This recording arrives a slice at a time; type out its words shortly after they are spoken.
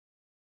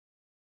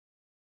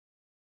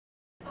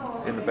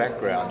In the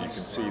background you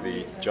can see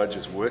the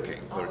judges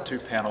working. There are two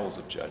panels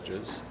of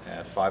judges,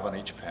 5 on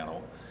each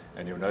panel,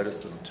 and you'll notice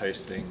them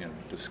tasting and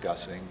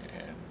discussing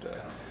and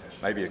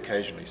maybe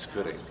occasionally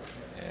spitting,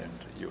 and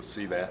you'll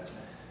see that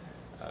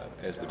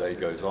as the day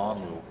goes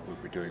on. We'll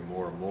be doing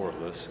more and more of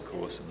this, of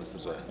course, and this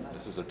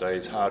is a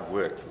day's hard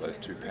work for those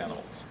two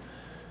panels.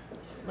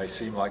 It may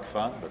seem like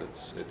fun, but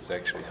it's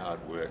actually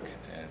hard work,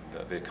 and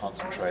they're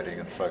concentrating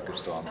and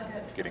focused on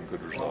getting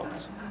good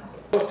results.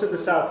 Close to the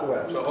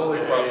southwest. The Holy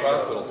Cross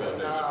Hospital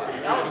Foundation.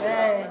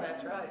 Hey,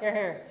 that's right. You're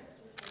here.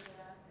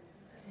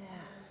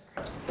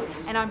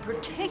 And I'm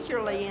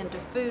particularly into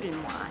food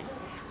and wine.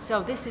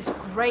 So this is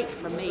great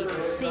for me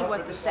to see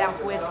what the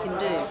Southwest can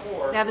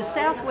do. Now the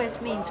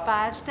Southwest means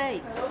 5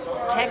 states: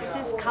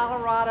 Texas,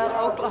 Colorado,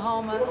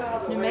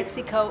 Oklahoma, New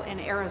Mexico, and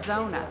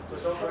Arizona.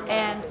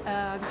 And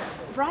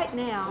right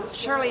now,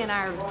 Shirley and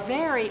I are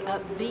very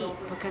upbeat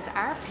because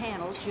our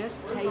panel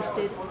just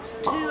tasted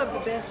 2 of the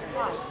best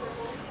flights.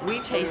 We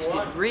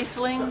tasted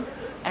Riesling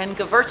and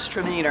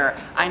Gewürztraminer.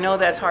 I know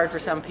that's hard for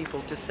some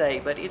people to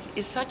say, but it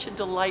is such a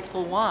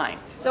delightful wine.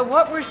 So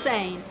what we're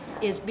saying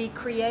is be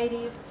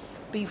creative,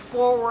 be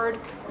forward,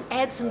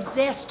 add some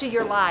zest to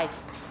your life.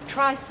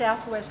 Try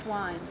Southwest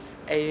wines.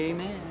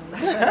 Amen.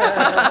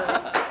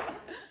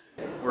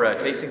 We're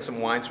tasting some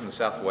wines from the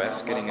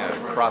Southwest, getting a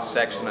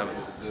cross-section of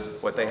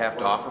what they have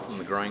to offer from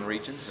the growing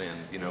regions,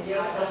 and we've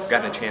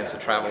gotten a chance to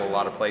travel a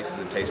lot of places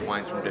and taste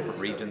wines from different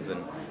regions,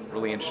 and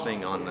really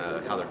interesting on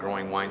how they're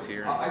growing wines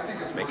here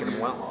and making them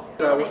well.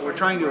 We're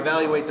trying to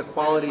evaluate the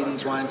quality of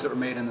these wines that were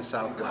made in the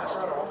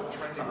Southwest.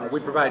 We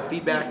provide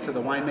feedback to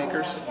the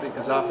winemakers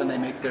because often they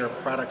make their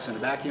products in a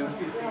vacuum.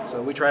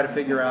 So we try to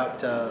figure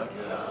out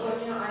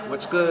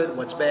what's good,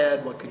 what's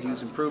bad, what could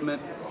use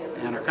improvement,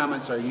 and our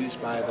comments are used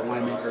by the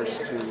winemakers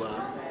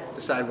to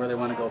decide where they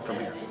want to go from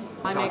here.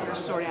 Winemakers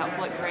sort out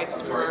what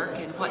grapes work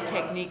and what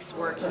techniques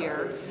work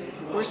here.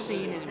 We're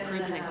seeing an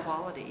improvement in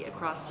quality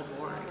across the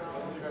board,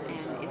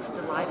 and it's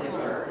delightful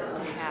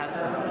to have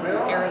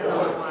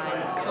Arizona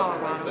wines,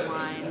 Colorado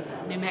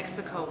wines, New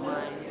Mexico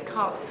wines,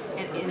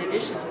 and in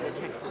addition to the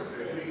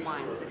Texas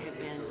wines that have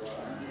been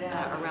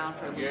around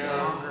for a little bit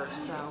longer.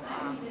 So,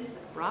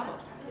 bravo.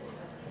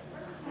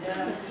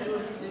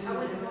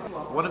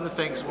 One of the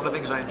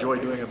things I enjoy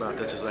doing about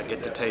this is I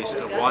get to taste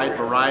a wide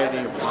variety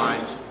of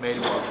wines made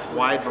with a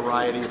wide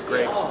variety of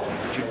grapes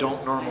that you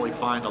don't normally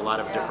find a lot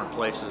of different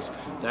places.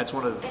 That's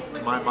one of,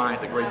 to my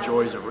mind, the great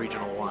joys of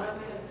regional wine.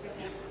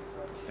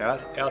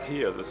 Out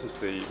here, this is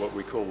what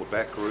we call the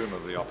back room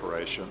of the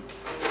operation,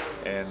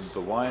 and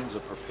the wines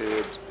are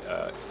prepared,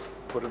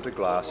 put into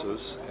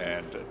glasses,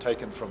 and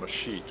taken from a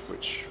sheet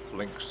which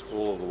links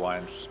all of the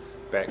wines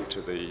back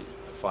to the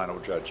final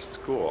judge's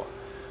score.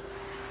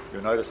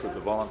 You'll notice that the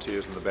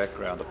volunteers in the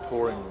background are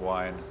pouring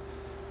wine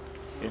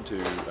into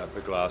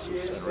the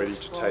glasses and ready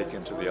to take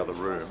into the other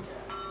room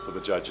for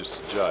the judges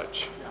to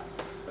judge.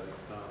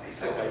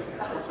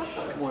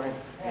 Good morning.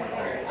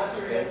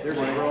 Okay.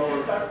 There's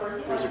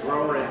a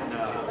grower in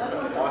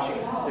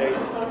Washington State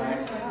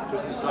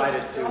who's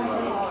decided to.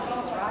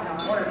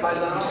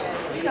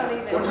 We don't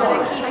even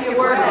want to keep you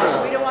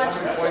working. We don't want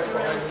you to sit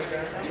around.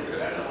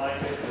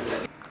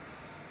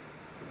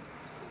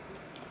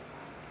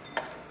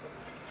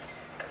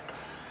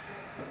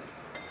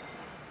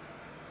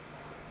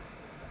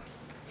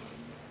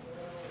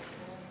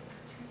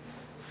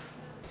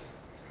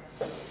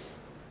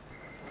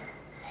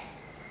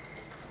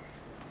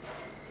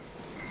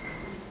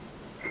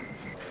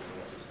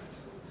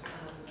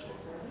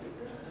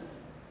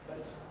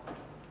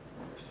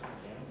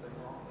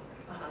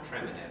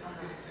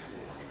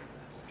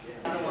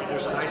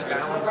 There's a nice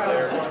balance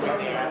there between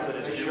the acid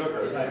and the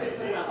sugar.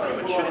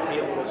 It shouldn't be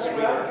a little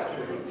sweeter.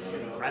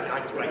 I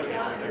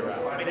can't figure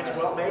out. I mean, it's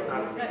well made.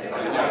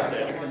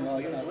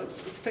 Well,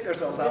 let's take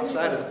ourselves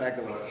outside of the fact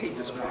that we hate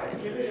this wine.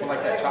 Well,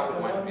 like that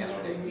chocolate wine from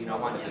yesterday, I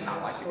wanted to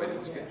not like it, but it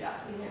was good.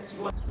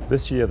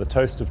 This year the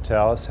Toast of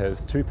Taos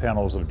has 2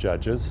 panels of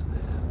judges,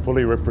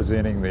 fully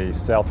representing the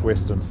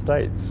southwestern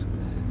states.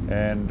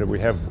 And we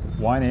have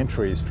wine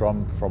entries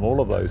from all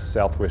of those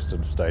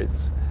southwestern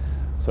states.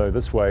 So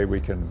this way we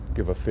can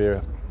give a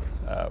fair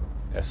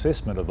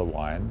assessment of the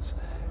wines,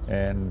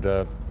 and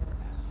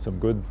some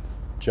good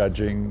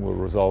judging will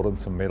result in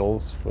some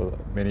medals for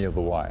many of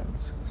the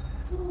wines.